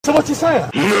So what you saying?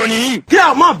 Nani? Get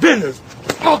out my business,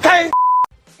 okay?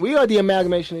 We are the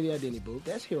amalgamation of the Identity Booth.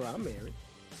 That's here. I'm Mary.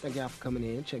 Thank y'all for coming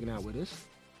in, checking out with us.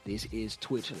 This is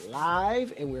Twitch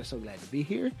Live, and we're so glad to be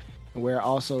here. And we're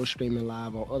also streaming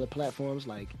live on other platforms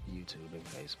like YouTube and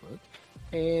Facebook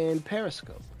and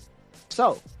Periscope.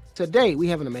 So, today we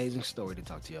have an amazing story to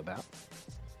talk to you about.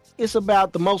 It's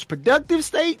about the most productive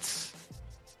states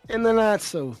and the not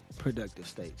so productive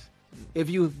states. If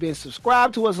you've been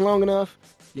subscribed to us long enough,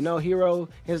 you know Hero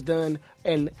has done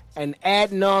an ad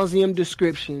nauseum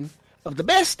description of the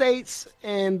best states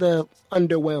and the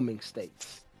underwhelming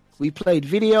states. We played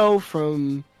video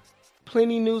from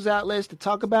plenty news outlets to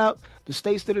talk about the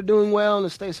states that are doing well and the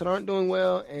states that aren't doing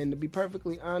well. And to be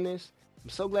perfectly honest, I'm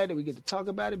so glad that we get to talk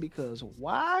about it because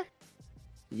why?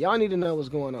 Y'all need to know what's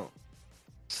going on.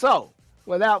 So,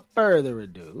 without further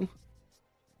ado,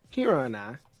 Hero and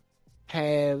I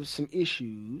have some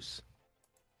issues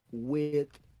with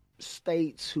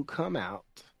states who come out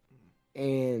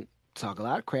and talk a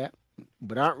lot of crap,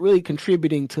 but aren't really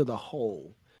contributing to the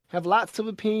whole. Have lots of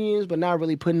opinions, but not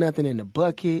really putting nothing in the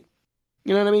bucket.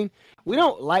 You know what I mean? We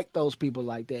don't like those people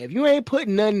like that. If you ain't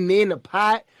putting nothing in the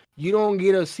pot, you don't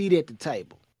get a seat at the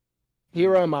table.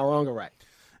 Hero, am I wrong or right?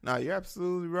 No, you're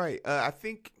absolutely right. I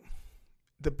think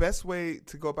the best way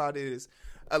to go about it is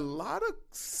a lot of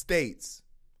states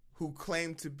who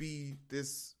claim to be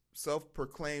this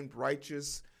self-proclaimed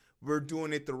righteous, we're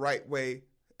doing it the right way,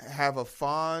 have a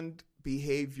fond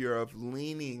behavior of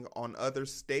leaning on other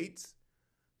states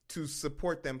to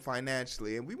support them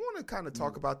financially. And we want to kind of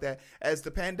talk about that. As the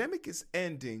pandemic is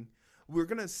ending, we're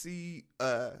going to see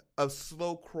a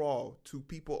slow crawl to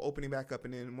people opening back up.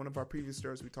 And in one of our previous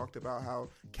stories, we talked about how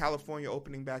California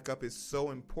opening back up is so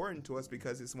important to us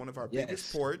because it's one of our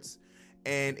biggest ports.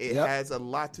 And it has a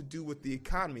lot to do with the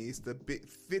economy. It's the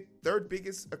third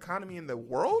biggest economy in the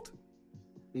world.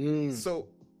 So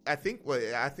I think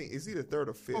it's either third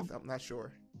or fifth. I'm not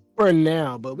sure. For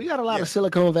now, but we got a lot of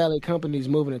Silicon Valley companies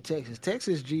moving to Texas.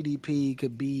 Texas GDP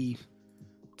could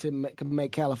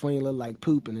make California look like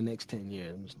poop in the next 10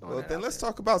 years. Well, then let's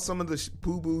talk about some of the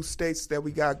boo-boo states that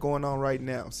we got going on right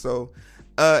now. So,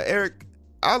 Eric,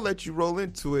 I'll let you roll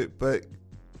into it, but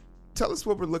tell us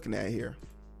what we're looking at here.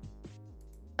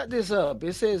 Got this up.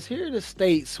 It says, here are the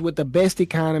states with the best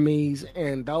economies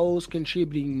and those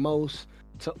contributing most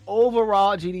to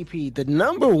overall GDP. The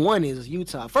number one is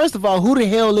Utah. First of all, who the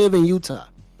hell live in Utah?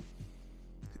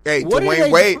 Hey,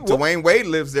 Dwayne Wade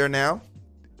lives there now.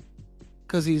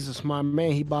 Because he's a smart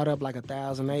man. He bought up like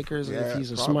 1,000 acres. Yeah, if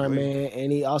he's a smart man,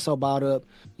 and he also bought up,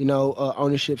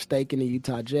 ownership stake in the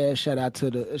Utah Jazz. Shout out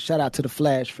to the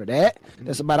Flash for that.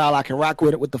 That's about all I can rock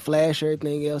with the Flash.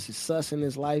 Everything else is sus in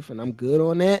his life, and I'm good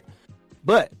on that.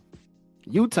 But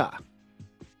Utah.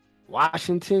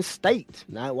 Washington State,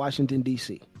 not Washington,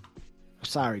 D.C.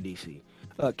 Sorry, D.C.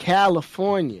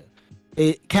 California.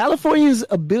 California's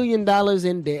 $1 billion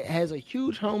in debt, has a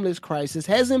huge homeless crisis,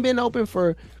 hasn't been open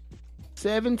for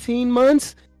 17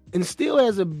 months, and still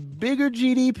has a bigger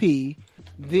GDP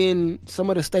than some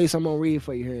of the states I'm going to read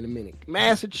for you here in a minute.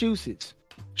 Massachusetts.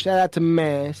 Shout out to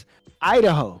Mass.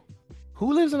 Idaho.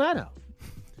 Who lives in Idaho?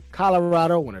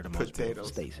 Colorado, one of the most beautiful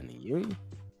states in the union.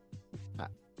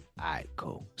 All right,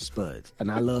 cool. Spuds.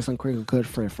 And I love some crinkle cut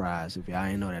french fries. If y'all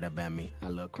ain't know that about me, I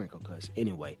love crinkle cuts.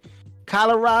 Anyway,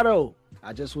 Colorado.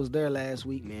 I just was there last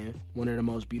week, man. One of the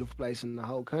most beautiful places in the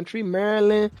whole country.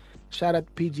 Maryland. Shout out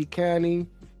to PG County.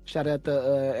 Shout out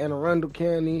to Anne Arundel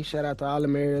County. Shout out to all the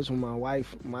areas where my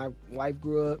wife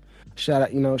grew up. Shout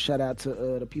out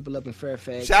to the people up in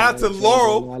Fairfax. Shout out to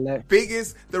Laurel,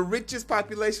 the richest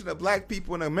population of black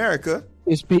people in America.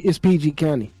 It's PG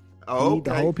County. Oh, okay.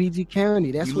 The whole PG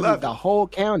County. That's what the whole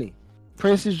county.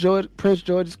 Prince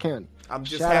George's County. I'm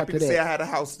just happy to say I had a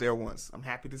house there once. I'm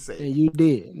happy to say. And you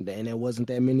did. And it wasn't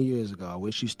that many years ago. I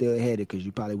wish you still had it because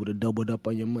you probably would have doubled up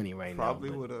on your money right now.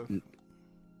 Probably would have.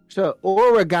 So,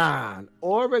 Oregon.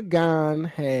 Oregon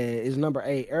is number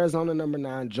 8. Arizona number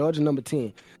 9. Georgia number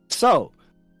 10. So,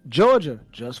 Georgia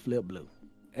just flipped blue.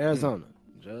 Arizona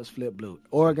just flipped blue.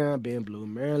 Oregon been blue.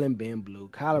 Maryland been blue.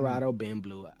 Colorado been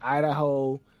blue.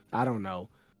 Idaho, I don't know.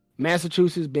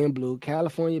 Massachusetts been blue.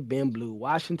 California been blue.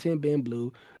 Washington been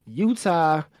blue.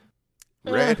 Utah.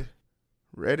 Red.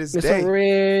 Red is it's day. A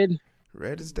red.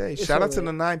 Red is day. Shout out to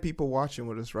the 9 people watching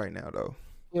with us right now, though.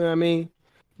 You know what I mean?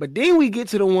 But then we get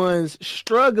to the ones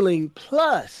struggling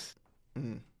plus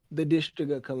the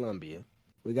District of Columbia.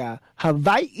 We got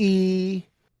Hawaii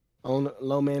on the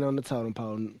low man on the totem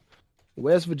pole.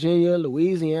 West Virginia,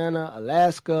 Louisiana,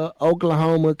 Alaska,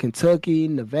 Oklahoma, Kentucky,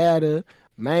 Nevada,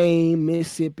 Maine,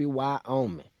 Mississippi,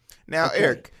 Wyoming. Now, Okay.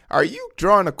 Eric, are you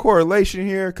drawing a correlation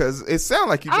here? Because it sounds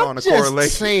like you're drawing a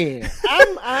correlation. Saying,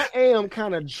 I am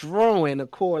kind of drawing a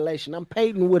correlation. I'm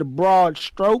painting with broad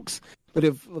strokes. But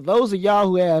if for those of y'all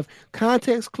who have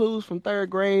context clues from 3rd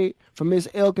grade from Miss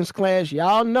Elkins' class,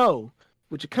 y'all know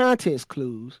with your context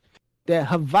clues that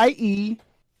Hawaii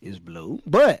is blue,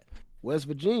 but West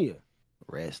Virginia,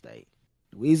 red state.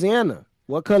 Louisiana,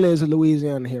 what color is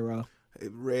Louisiana, hero?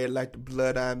 It red like the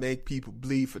blood I make people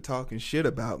bleed for talking shit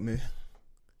about me.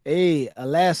 Hey,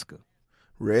 Alaska.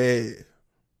 Red.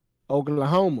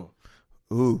 Oklahoma.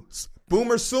 Ooh.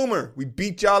 Boomer Sooner. We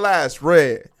beat y'all ass.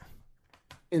 Red.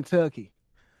 Kentucky.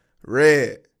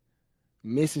 Red.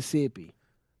 Mississippi.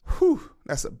 Whew.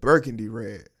 That's a burgundy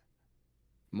red.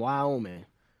 Wyoming.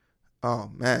 Oh,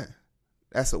 man.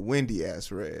 That's a windy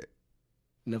ass red.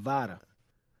 Nevada.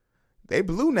 They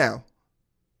blue now.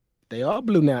 They are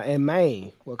blue now. And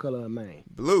Maine. What color is Maine?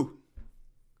 Blue.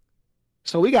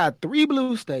 So we got 3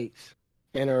 blue states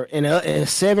and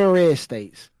 7 red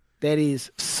states that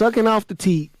is sucking off the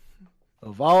teat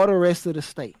of all the rest of the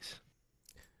states.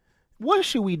 What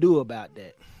should we do about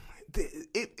that?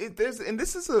 This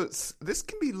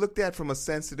can be looked at from a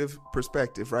sensitive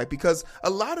perspective, right? Because a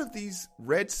lot of these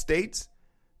red states,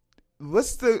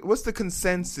 what's the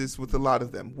consensus with a lot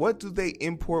of them? What do they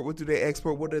import? What do they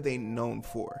export? What are they known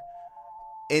for?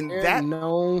 And They're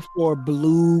known for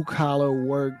blue collar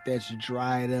work that's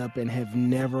dried up and have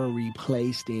never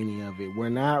replaced any of it. We're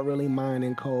not really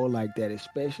mining coal like that,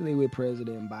 especially with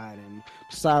President Biden.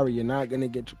 Sorry, you're not gonna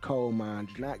get your coal mines.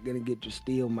 You're not gonna get your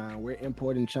steel mine. We're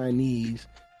importing Chinese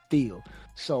steel.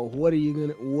 So what are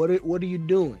you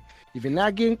doing? If you're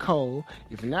not getting coal,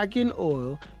 if you're not getting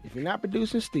oil, if you're not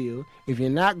producing steel, if you're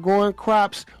not growing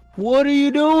crops, what are you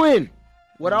doing?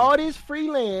 With all this free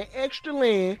land, extra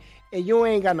land, and you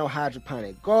ain't got no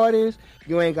hydroponic gardens,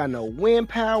 you ain't got no wind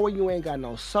power, you ain't got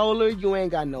no solar, you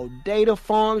ain't got no data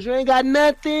farms, you ain't got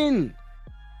nothing.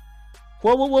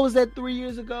 What was that 3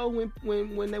 years ago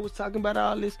when they was talking about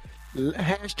all this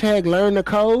hashtag learn the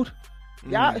code?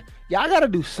 Y'all gotta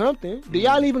do something. Do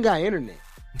y'all even got internet?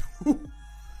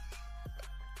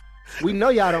 We know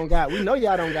y'all don't got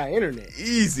internet.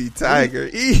 Easy, Tiger.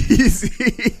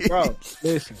 Easy. Bro,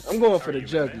 listen, I'm going for the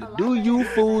jugular. Do you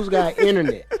fools got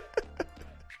internet?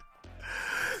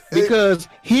 Because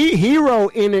Hero,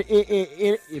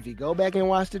 if you go back and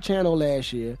watch the channel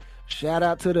last year, shout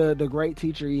out to the great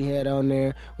teacher he had on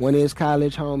there, one of his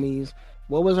college homies.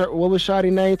 What was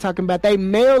Shawty's name? Talking about they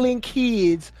mailing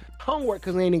kids homework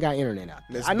because they ain't got internet out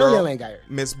there. I know y'all ain't got it.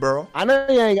 Miss Burrow. I know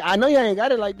y'all ain't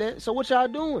got it like that. So what y'all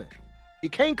doing? You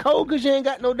can't code because you ain't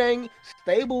got no dang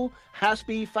stable,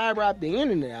 high-speed fiber optic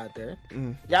internet out there.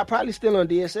 Y'all probably still on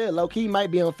DSL. Low-key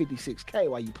might be on 56K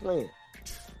while you playing.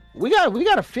 We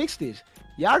gotta fix this.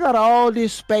 Y'all got all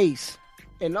this space,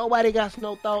 and nobody got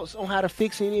no thoughts on how to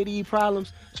fix any of these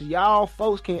problems. So y'all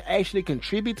folks can actually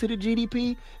contribute to the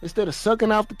GDP instead of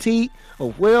sucking off the teat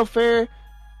of welfare.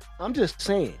 I'm just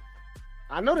saying.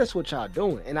 I know that's what y'all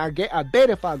doing, and I bet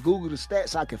if I Google the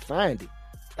stats, I can find it.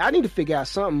 I need to figure out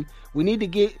something. We need to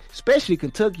get, especially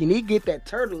Kentucky, you need to get that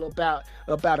turtle up out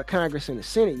of Congress and the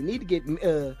Senate. You need to get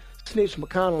Snitch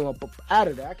McConnell up out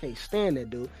of there. I can't stand that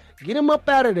dude. Get him up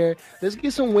out of there. Let's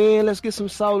get some wind. Let's get some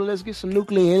solar. Let's get some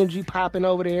nuclear energy popping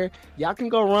over there. Y'all can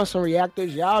go run some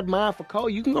reactors. Y'all mine for coal.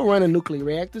 You can go run a nuclear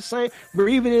reactor. Same,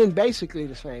 breathing in basically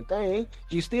the same thing.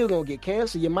 You still gonna get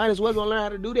cancer. You might as well go learn how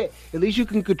to do that. At least you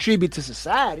can contribute to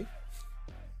society.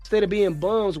 Instead of being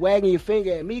bums wagging your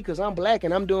finger at me because I'm black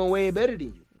and I'm doing way better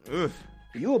than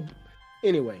you.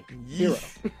 Anyway, Hero.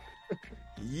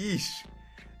 Yeesh.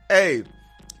 Hey,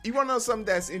 you want to know something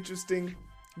that's interesting?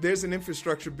 There's an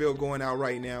infrastructure bill going out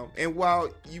right now. And while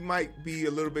you might be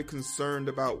a little bit concerned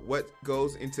about what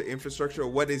goes into infrastructure or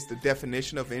what is the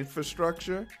definition of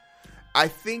infrastructure, I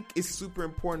think it's super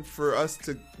important for us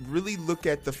to really look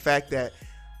at the fact that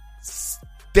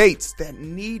states that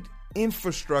need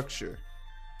infrastructure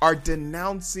are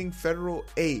denouncing federal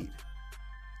aid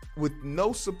with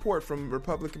no support from the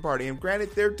Republican Party. And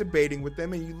granted, they're debating with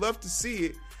them, and you love to see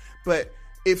it. But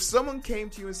if someone came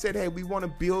to you and said, hey, we want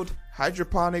to build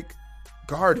hydroponic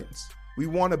gardens, we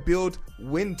want to build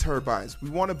wind turbines, we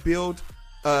want to build,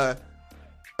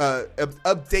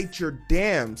 update your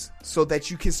dams so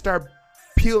that you can start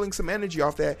peeling some energy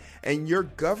off that, and your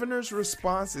governor's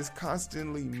response is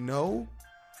constantly no,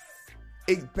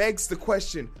 it begs the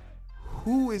question,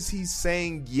 who is he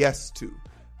saying yes to?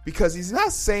 Because he's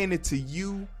not saying it to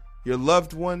you, your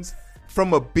loved ones.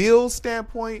 From a bill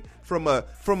standpoint, from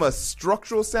a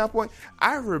structural standpoint,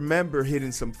 I remember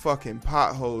hitting some fucking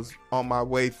potholes on my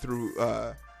way through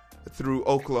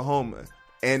Oklahoma.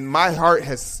 And my heart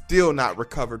has still not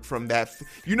recovered from that.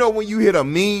 You know when you hit a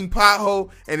mean pothole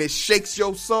and it shakes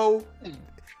your soul?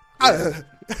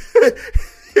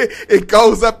 It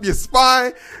goes up your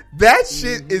spine. That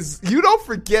shit is, you don't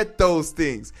forget those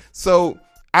things. So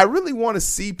I really want to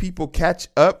see people catch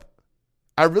up.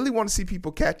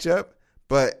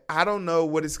 But I don't know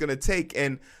what it's going to take.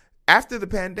 And after the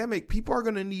pandemic, people are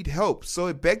going to need help. So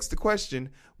it begs the question,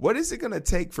 what is it going to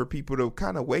take for people to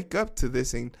kind of wake up to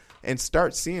this and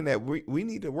start seeing that we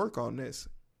need to work on this?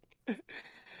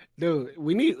 Dude,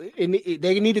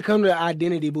 they need to come to the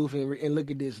identity booth and look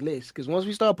at this list. Because once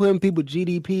we start putting people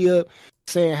GDP up,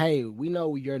 saying, hey, we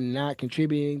know you're not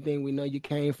contributing anything. We know you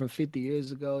came from 50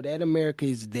 years ago. That America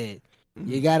is dead.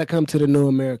 Mm-hmm. You got to come to the new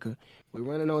America. We're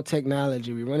running on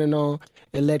technology. We're running on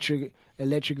electric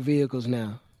vehicles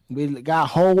now. We got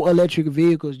whole electric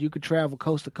vehicles. You could travel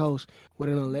coast to coast with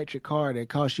an electric car that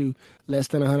costs you less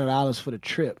than $100 for the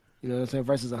trip. You know what I'm saying?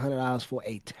 Versus $100 for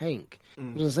a tank. You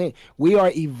know what I'm saying? We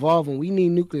are evolving. We need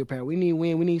nuclear power. We need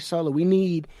wind. We need solar. We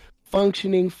need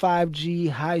functioning 5G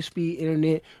high-speed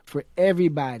internet for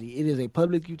everybody. It is a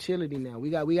public utility now. We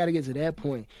got to get to that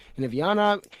point. And if y'all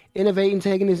not innovating,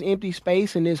 taking this empty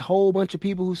space and this whole bunch of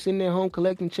people who sitting at home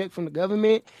collecting checks from the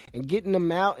government and getting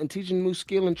them out and teaching them new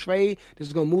skill and trade, this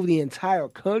is going to move the entire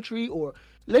country, or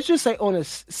let's just say on a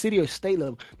city or state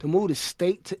level, to move the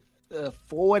state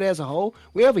forward as a whole,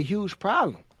 we have a huge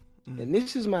problem. And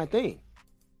this is my thing.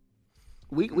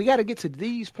 We got to get to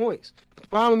these points. The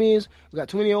problem is we got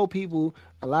too many old people,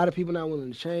 a lot of people not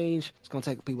willing to change. It's going to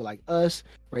take people like us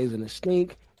raising the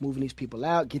stink, moving these people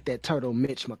out, get that turtle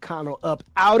Mitch McConnell up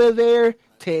out of there.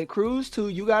 Ted Cruz, too,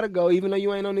 you got to go, even though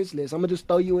you ain't on this list. I'm going to just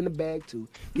throw you in the bag, too.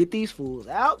 Get these fools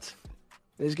out.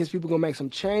 This gets people going to make some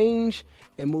change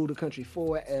and move the country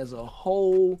forward as a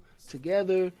whole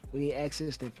together. We need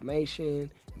access to information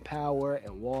and power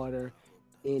and water.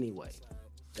 Anyway,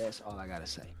 that's all I got to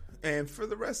say. And for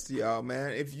the rest of y'all,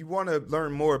 man, if you want to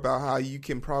learn more about how you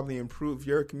can probably improve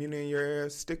your community in your area,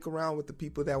 stick around with the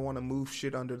people that want to move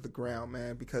shit under the ground,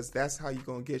 man, because that's how you're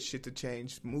going to get shit to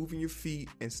change. Moving your feet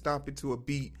and stomping to a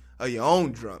beat of your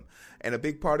own drum. And a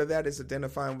big part of that is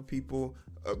identifying with people,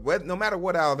 no matter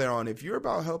what aisle they're on. If you're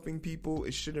about helping people,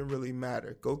 it shouldn't really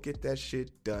matter. Go get that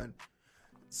shit done.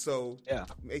 So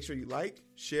make sure you like,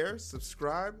 share,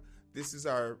 subscribe. This is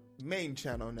our main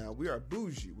channel now. We are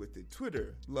bougie with it.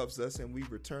 Twitter loves us, and we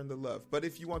return the love. But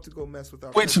if you want to go mess with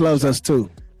our Twitch loves us too.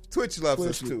 Twitch loves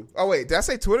us too. Oh wait, did I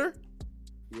say Twitter?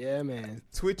 Yeah, man.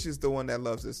 Twitch is the one that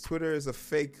loves us. Twitter is a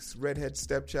fake redhead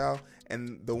stepchild,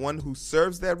 and the one who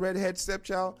serves that redhead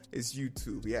stepchild is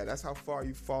YouTube. Yeah, that's how far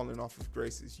you've fallen off of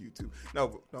grace is YouTube.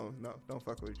 No, don't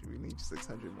fuck with you. We need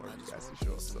 600 more of you guys to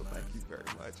show us, so thank you very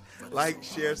much. Like,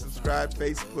 share, subscribe,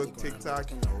 Facebook,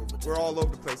 TikTok. We're all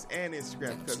over the place, and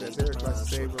Instagram, because as Eric likes to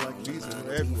say, we're like Jesus,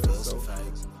 we're everywhere. So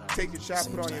take your shot,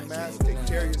 put on your mask, take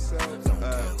care of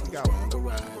yourselves. We got one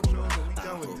more show, and we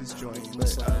done with this joint.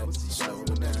 But we'll see you guys in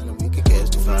the next one. We could catch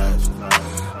the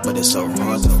vibes, but it's so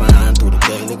hard to find through the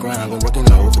daily grind. We're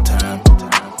working overtime,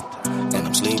 and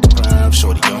I'm sleep deprived.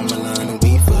 Shorty on my line, and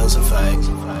we fuss and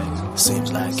fight.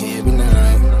 Seems like every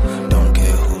night, don't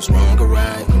care who's wrong or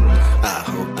right. I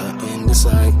hope the end is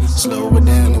sight. Slow it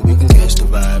down, and we can catch the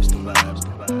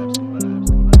vibes.